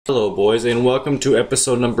Hello boys, and welcome to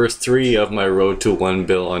episode number 3 of my road to 1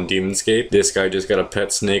 bill on DEMON-SCAPE. This guy just got a pet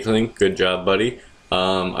snakeling. Good job, buddy.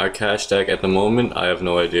 Our cash stack at the moment, I have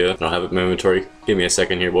no idea. I don't have it in my inventory. Give me a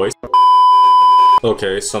second here, boys.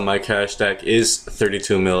 Okay, so my cash stack is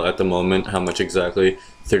 32 mil at the moment. How much exactly?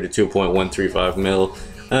 32.135 mil.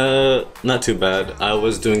 Not too bad. I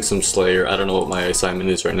was doing some Slayer. I don't know what my assignment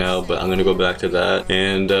is right now, but I'm gonna go back to that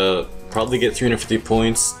and probably get 350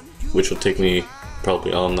 points, which will take me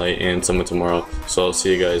probably all night and some of tomorrow. So I'll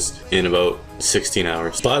see you guys in about 16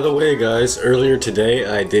 hours. By the way guys, earlier today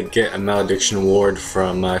I did get a malediction award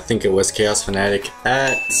from I think it was Chaos Fanatic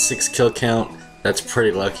at 6 kill count. That's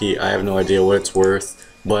pretty lucky. I have no idea what it's worth,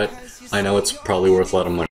 but I know it's probably worth a lot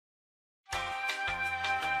of money.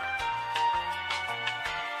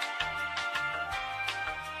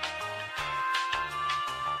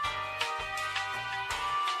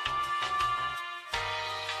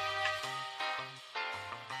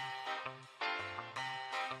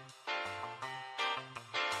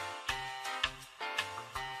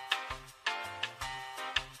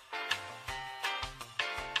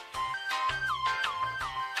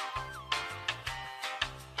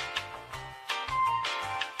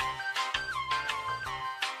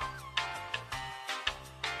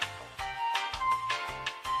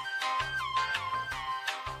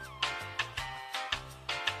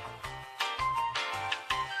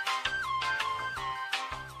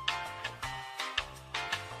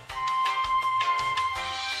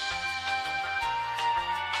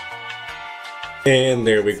 And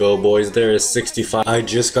there we go boys, there is 65. I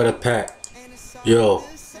just got a pet. Yo,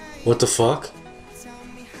 what the fuck?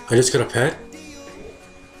 I just got a pet?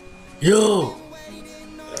 Yo!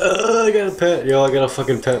 I got a pet. Yo, I got a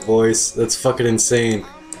fucking pet, boys. That's fucking insane.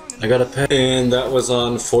 I got a pet. And that was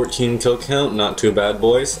on 14 kill count. Not too bad,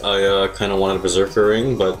 boys. I kind of wanted a berserker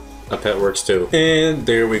ring, but a pet works too. And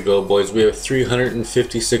there we go, boys. We have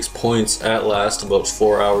 356 points at last, about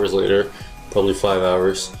 4 hours later. Probably 5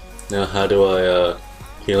 hours. Now how do I,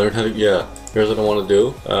 can you learn how to, yeah, here's what I want to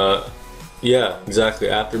do. Yeah, exactly,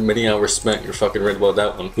 after many hours spent, you're fucking right about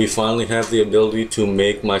that one. We finally have the ability to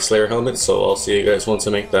make my Slayer helmet, so I'll see you guys once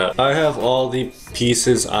I make that. I have all the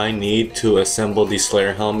pieces I need to assemble the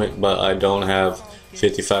Slayer helmet, but I don't have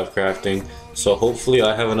 55 crafting. So hopefully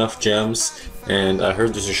I have enough gems, and I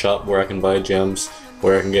heard there's a shop where I can buy gems,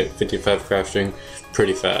 where I can get 55 crafting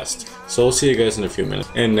pretty fast. So I'll see you guys in a few minutes.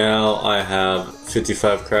 And now I have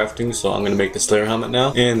 55 crafting, so I'm gonna make the Slayer helmet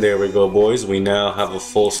now. And there we go, boys. We now have a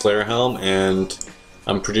full Slayer helm, and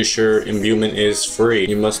I'm pretty sure imbuement is free.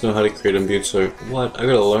 You must know how to create imbue. So what? I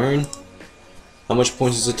gotta learn? How much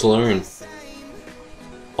points is it to learn?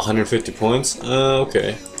 150 points?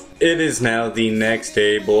 Okay. It is now the next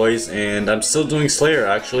day, boys, and I'm still doing Slayer.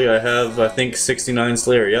 Actually, I have, I think, 69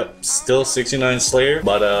 Slayer. Yep, still 69 Slayer,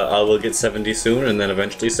 but I will get 70 soon, and then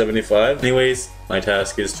eventually 75. Anyways, my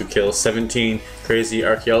task is to kill 17 crazy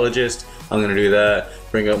archaeologists. I'm gonna do that,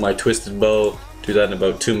 bring out my twisted bow, do that in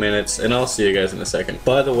about 2 minutes, and I'll see you guys in a second.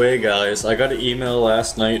 By the way, guys, I got an email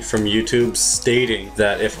last night from YouTube stating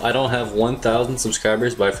that if I don't have 1,000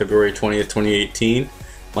 subscribers by February 20th, 2018,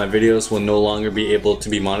 my videos will no longer be able to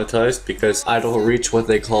be monetized because I don't reach what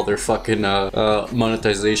they call their fucking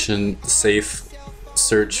monetization safe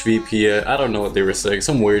search VPN. I don't know what they were saying,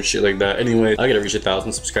 some weird shit like that. Anyway, I gotta reach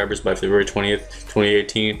 1,000 subscribers by February 20th,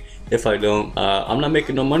 2018. If I don't, I'm not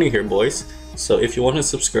making no money here, boys. So if you want to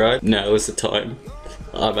subscribe, now is the time.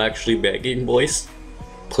 I'm actually begging, boys.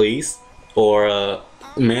 Please. Or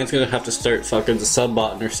man's gonna have to start fucking the sub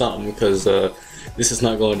botting or something because this is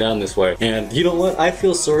not going down this way. And you know what? I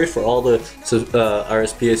feel sorry for all the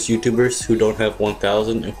RSPS YouTubers who don't have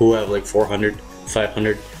 1,000 and who have like 400,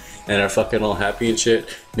 500 and are fucking all happy and shit,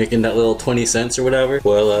 making that little 20 cents or whatever.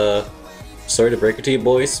 Well, sorry to break it to you,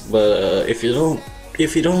 boys, but if you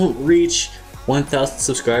don't reach 1,000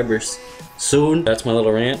 subscribers soon, that's my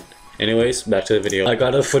little rant. Anyways, back to the video. I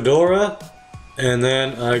got a fedora, and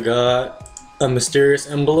then I got a mysterious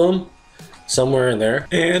emblem somewhere in there,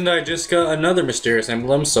 and I just got another mysterious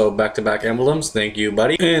emblem, so back-to-back emblems. Thank you,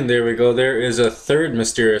 buddy. And there we go, there is a third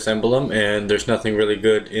mysterious emblem, and there's nothing really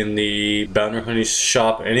good in the Bounty Honey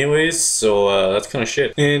shop anyways, so that's kind of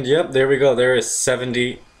shit. And yep, there we go, there is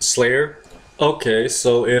 70 Slayer. Okay,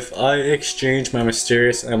 so if I exchange my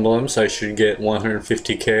mysterious emblems, I should get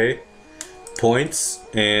 150k points,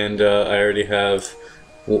 and I already have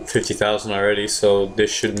 50,000 already, so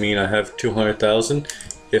this should mean I have 200,000.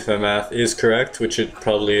 If my math is correct, which it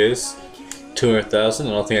probably is, 200,000.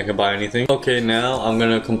 I don't think I can buy anything. Okay, now I'm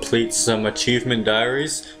gonna complete some achievement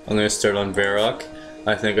diaries. I'm gonna start on Varrock.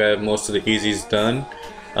 I think I have most of the easies done.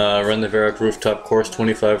 Run the Varrock rooftop course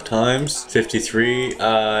 25 times. 53.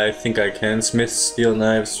 I think I can. Smith steel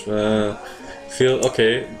knives.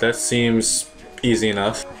 Okay, that seems easy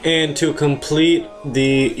enough. And to complete the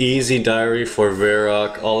easy diary for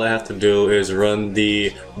Varrock, all I have to do is run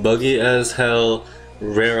the buggy as hell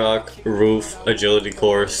Varrock roof agility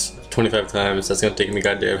course 25 times. That's gonna take me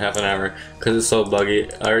goddamn half an hour because it's so buggy.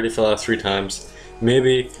 I already fell off 3 times.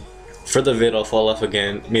 Maybe for the vid I'll fall off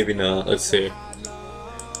again. Maybe not. Let's see.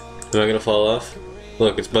 Am I gonna fall off?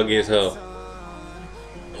 Look, it's buggy as hell.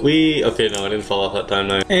 Okay, no, I didn't fall off that time,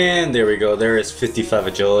 no. And there we go, there is 55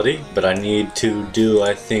 agility, but I need to do,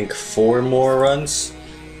 I think, 4 more runs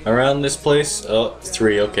around this place. Oh,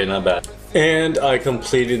 3, okay, not bad. And I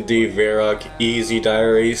completed the Varrock easy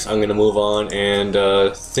diaries. I'm gonna move on and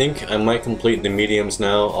think I might complete the mediums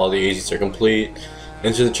now. All the easies are complete.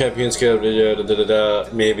 Enter the champion scale,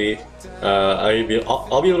 maybe.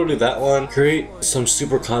 I'll be able to do that one. Create some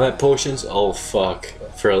super combat potions. Oh fuck.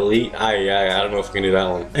 For elite, I don't know if I can do that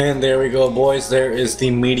one. And there we go, boys. There is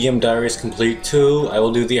the medium diaries complete too. I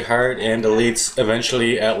will do the hard and elites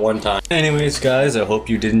eventually at one time. Anyways, guys, I hope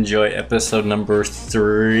you did enjoy episode number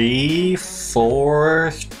 3,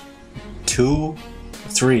 4, 2,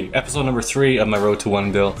 3. Episode number 3 of my Road to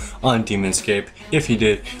 1 Bill on DEMON-SCAPE. If you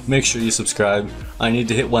did, make sure you subscribe. I need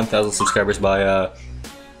to hit 1,000 subscribers by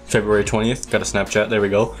February 20th. Got a Snapchat, there we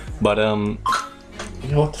go. But you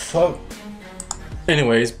know what the fuck?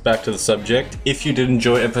 Anyways, back to the subject. If you did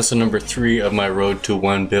enjoy episode number 3 of my Road to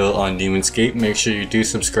 1 Bill on DEMON-SCAPE, make sure you do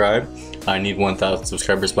subscribe. I need 1,000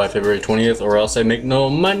 subscribers by February 20th or else I make no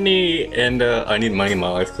money. And I need money in my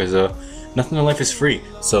life because nothing in life is free.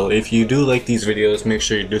 So if you do like these videos, make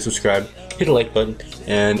sure you do subscribe, hit a like button,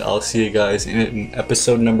 and I'll see you guys in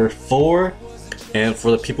episode number 4. And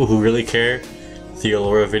for the people who really care, the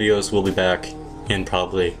Allura videos will be back in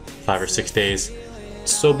probably 5 or 6 days.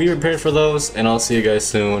 So be prepared for those, and I'll see you guys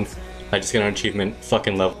soon. I just got an achievement,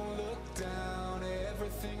 fucking level.